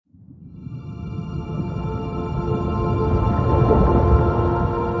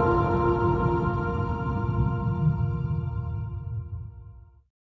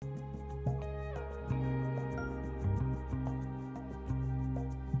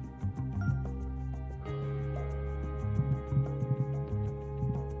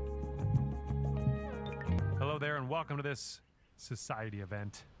there, and welcome to this society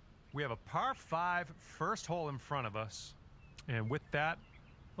event. We have a par 5 first hole in front of us. And with that,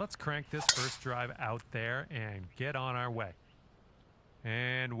 let's crank this first drive out there and get on our way.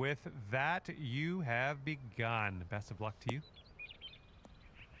 And with that, you have begun. Best of luck to you.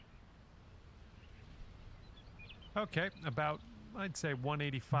 Okay, about, I'd say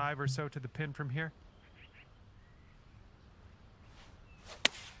 185 or so to the pin from here.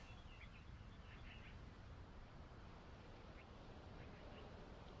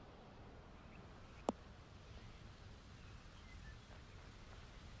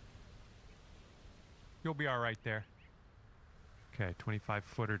 You'll be all right there. Okay,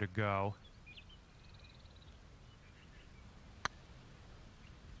 25-footer to go.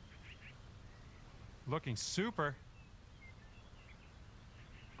 Looking super.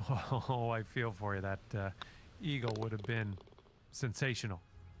 Oh, I feel for you. That eagle would have been sensational.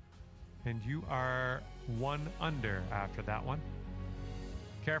 And you are 1 under after that one.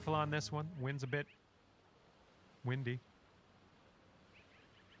 Careful on this one. Wind's a bit windy.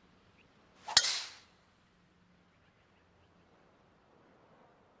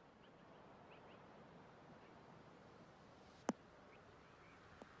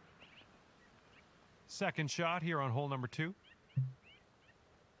 Second shot here on hole number 2.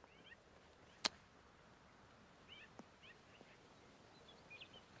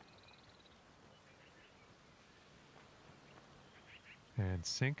 And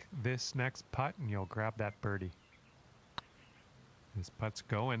sink this next putt and you'll grab that birdie. This putt's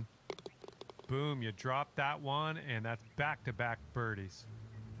going. Boom, you drop that one and that's back-to-back birdies.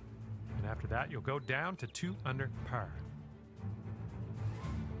 And after that, you'll go down to 2 under par.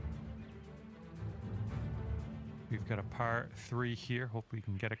 We've got a par 3 here. Hope we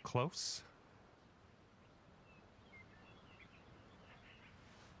can get it close.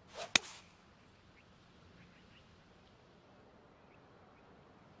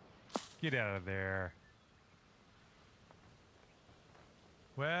 Get out of there.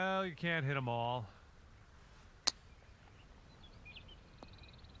 Well, you can't hit them all.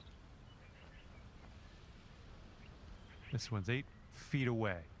 This one's 8 feet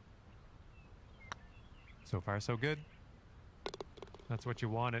away. So far, so good. That's what you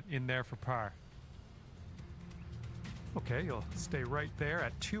wanted in there for par. Okay, you'll stay right there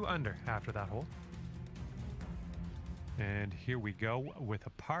at 2 under after that hole. And here we go with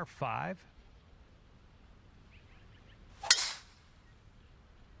a par 5.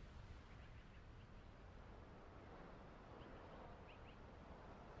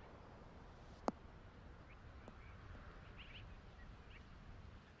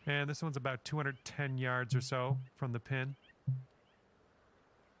 And this one's about 210 yards or so from the pin.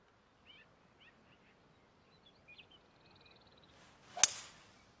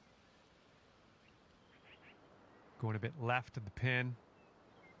 Going a bit left of the pin.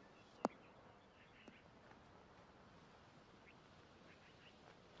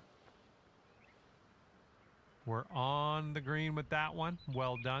 We're on the green with that one.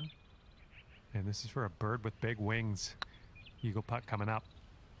 Well done. And this is for a bird with big wings. Eagle putt coming up.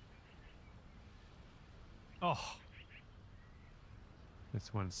 Oh,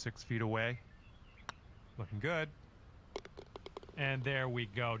 this one's 6 feet away. Looking good. And there we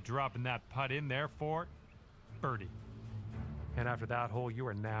go, dropping that putt in there for birdie. And after that hole, you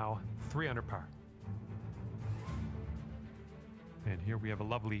are now 3 under par. And here we have a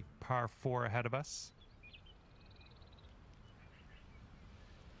lovely par 4 ahead of us.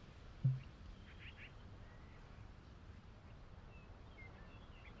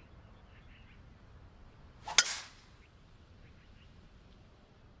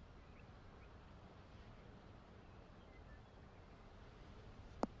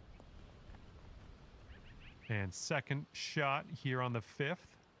 And second shot here on the 5th.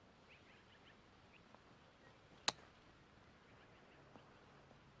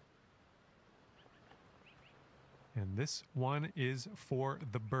 And this one is for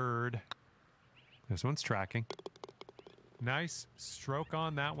the bird. This one's tracking. Nice stroke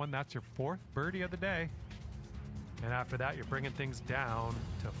on that one. That's your 4th birdie of the day. And after that, you're bringing things down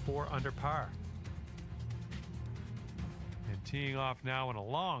to 4 under par. And teeing off now on a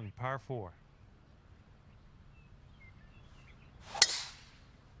long par 4.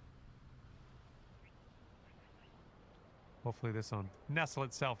 Hopefully this will nestle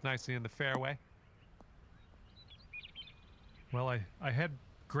itself nicely in the fairway. Well, I had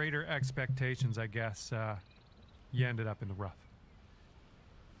greater expectations, I guess. You ended up in the rough.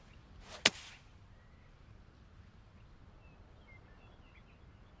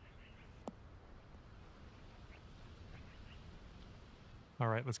 All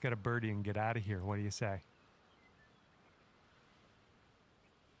right, let's get a birdie and get out of here. What do you say?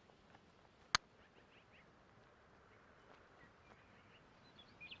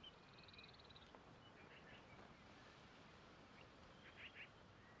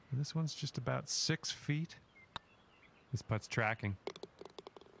 And this one's just about 6 feet. This putt's tracking.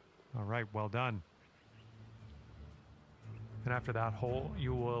 All right, well done. And after that hole,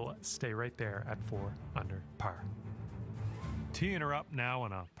 you will stay right there at 4 under par. Teeing her up now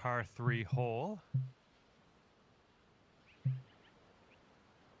on a par 3 hole.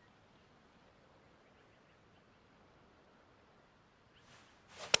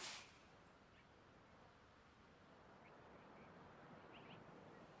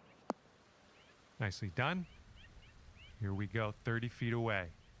 Nicely done. Here we go, 30 feet away.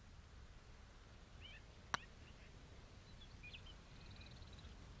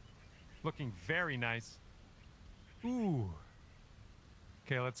 Looking very nice. Ooh.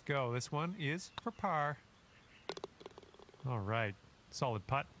 Okay, let's go. This one is for par. All right, solid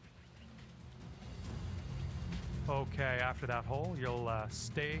putt. Okay, after that hole, you'll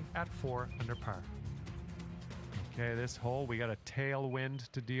stay at 4 under par. Okay, this hole, we got a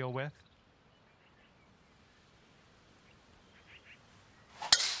tailwind to deal with.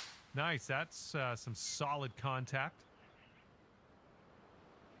 Nice, that's some solid contact.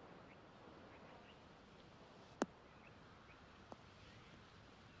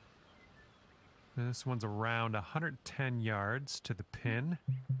 And this one's around 110 yards to the pin.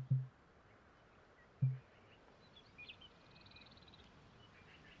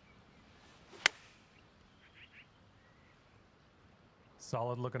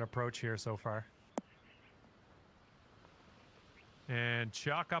 Solid looking approach here so far. And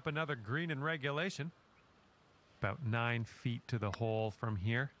chalk up another green in regulation. About 9 feet to the hole from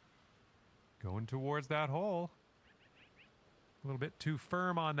here. Going towards that hole. A little bit too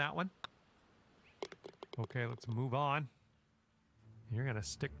firm on that one. Okay, let's move on. You're going to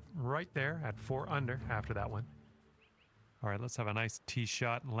stick right there at 4 under after that one. All right, let's have a nice tee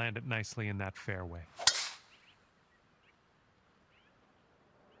shot and land it nicely in that fairway.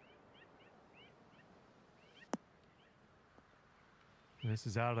 This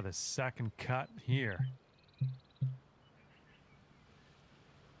is out of the second cut here.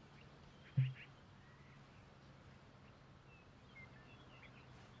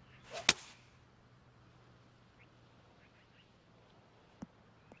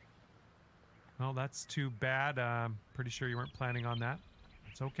 Well, that's too bad. Pretty sure you weren't planning on that.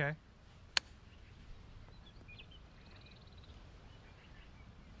 It's okay.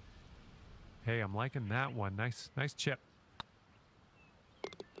 Hey, I'm liking that one. Nice chip.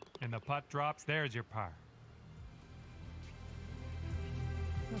 And the putt drops. There's your par.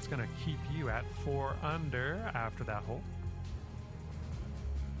 That's going to keep you at 4 under after that hole.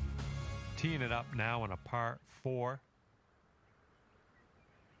 Teeing it up now on a par 4.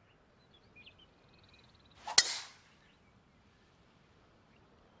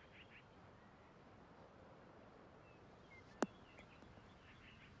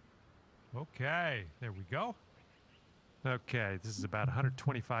 Okay, there we go. Okay, this is about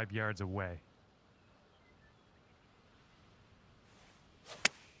 125 yards away.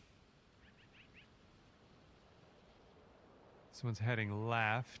 This one's heading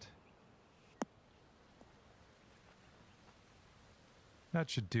left. That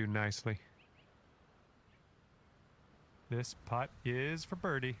should do nicely. This putt is for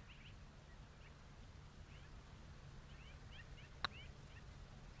birdie.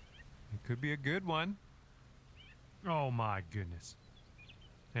 It could be a good one. Oh my goodness.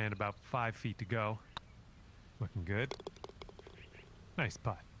 And about 5 feet to go. Looking good. Nice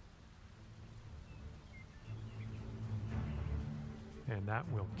putt. And that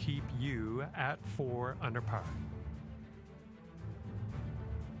will keep you at 4 under par.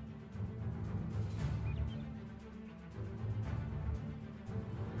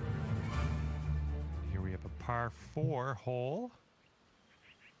 Here we have a par 4 hole.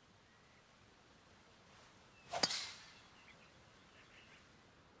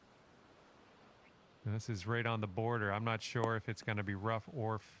 And this is right on the border. I'm not sure if it's going to be rough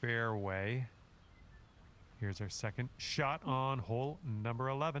or fairway. Here's our second shot on hole number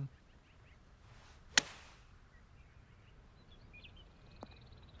 11.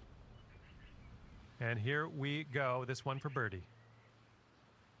 And here we go. This one for birdie.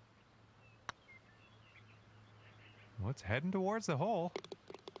 Well, it's heading towards the hole.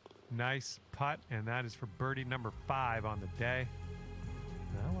 Nice putt, and that is for birdie number 5 on the day.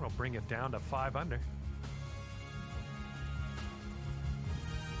 That one will bring it down to 5 under.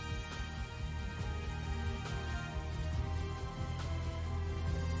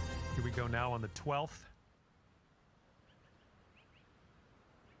 Here we go now on the 12th.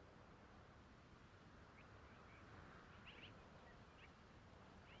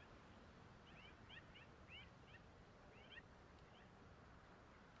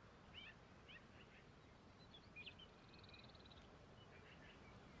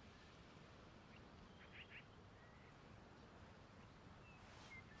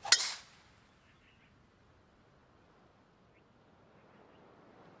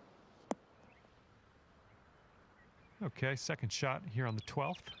 Okay, second shot here on the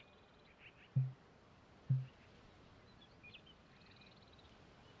 12th.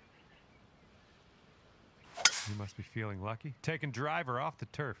 You must be feeling lucky. Taking driver off the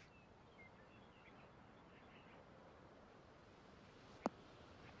turf.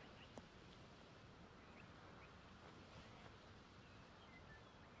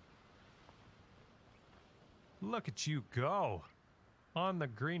 Look at you go. On the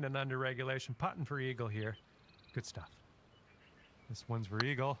green and under regulation. Putting for eagle here. Good stuff. This one's for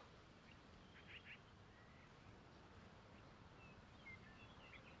eagle.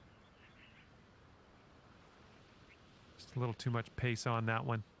 Just a little too much pace on that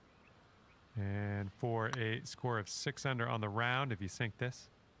one. And for a score of 6 under on the round, if you sink this.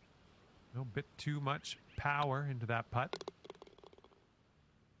 A bit too much power into that putt.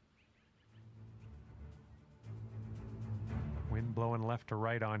 Wind blowing left to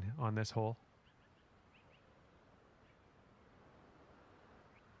right on this hole.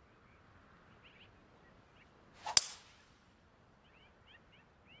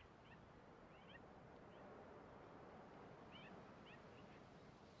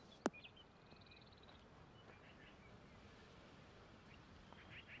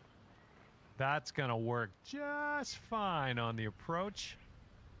 That's going to work just fine on the approach.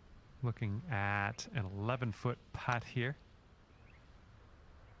 Looking at an 11-foot putt here.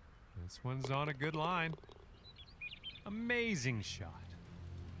 This one's on a good line. Amazing shot.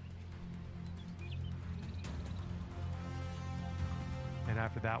 And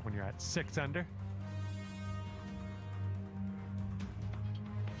after that one, you're at 6 under.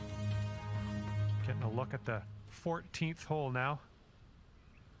 Getting a look at the 14th hole now.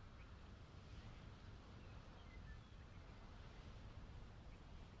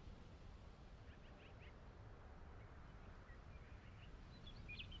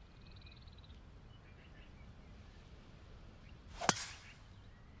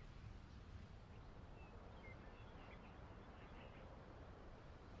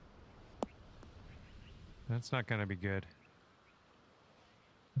 That's not going to be good.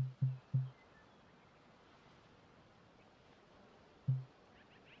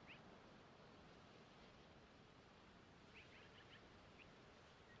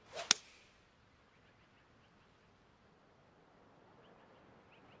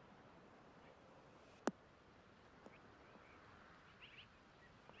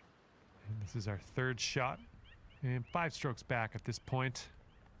 And this is our third shot, and 5 strokes back at this point.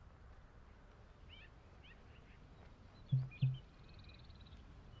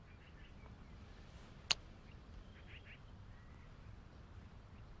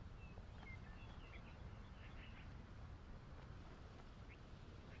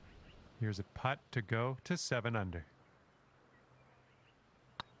 Here's a putt to go to 7 under.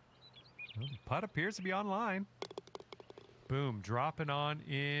 Well, the putt appears to be online. Boom, dropping on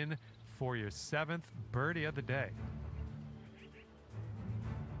in for your 7th birdie of the day.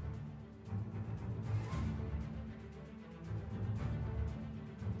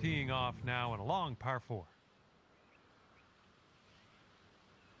 Teeing off now in a long par 4.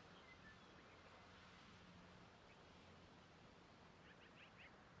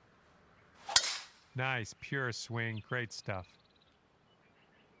 Nice, pure swing, great stuff.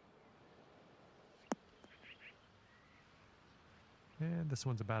 And this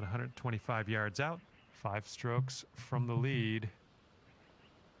one's about 125 yards out. 5 strokes from the lead.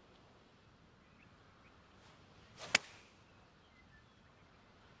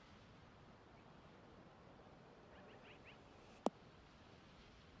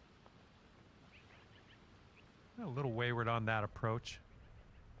 A little wayward on that approach.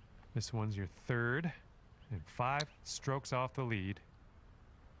 This one's your 3rd, and 5 strokes off the lead.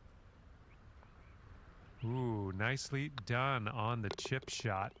 Ooh, nicely done on the chip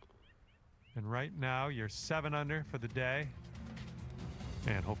shot. And right now, you're 7 under for the day.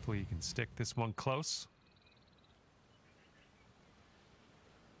 And hopefully you can stick this one close.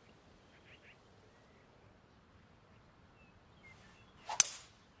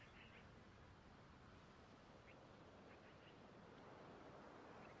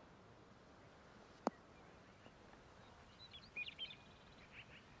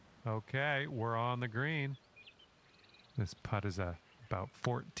 Okay, we're on the green. This putt is about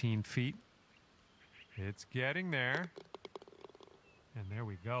 14 feet. It's getting there. And there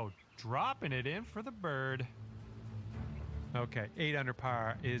we go. Dropping it in for the bird. Okay, 8 under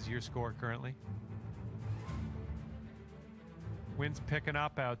par is your score currently. Wind's picking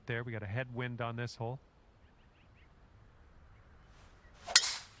up out there. We got a headwind on this hole.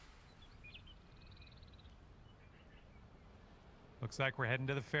 Looks like we're heading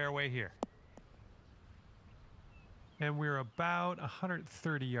to the fairway here. And we're about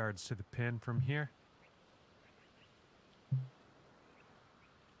 130 yards to the pin from here.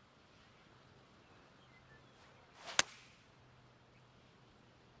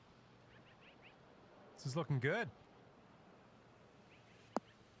 This is looking good.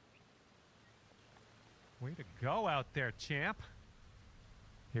 Way to go out there, champ.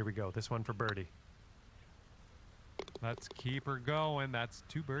 Here we go. This one for birdie. Let's keep her going. That's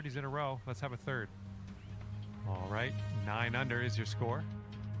 2 birdies in a row. Let's have a third. All right. 9 under is your score.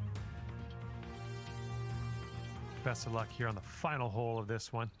 Best of luck here on the final hole of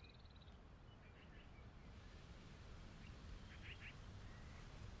this one.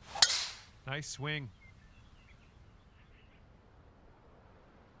 Nice swing.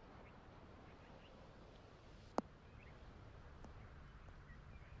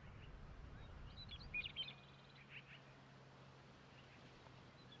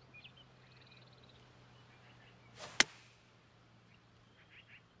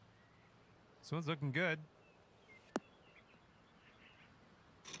 This one's looking good.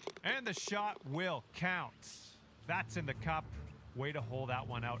 And the shot will count. That's in the cup. Way to hold that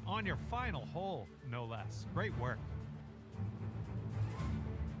one out on your final hole, no less. Great work.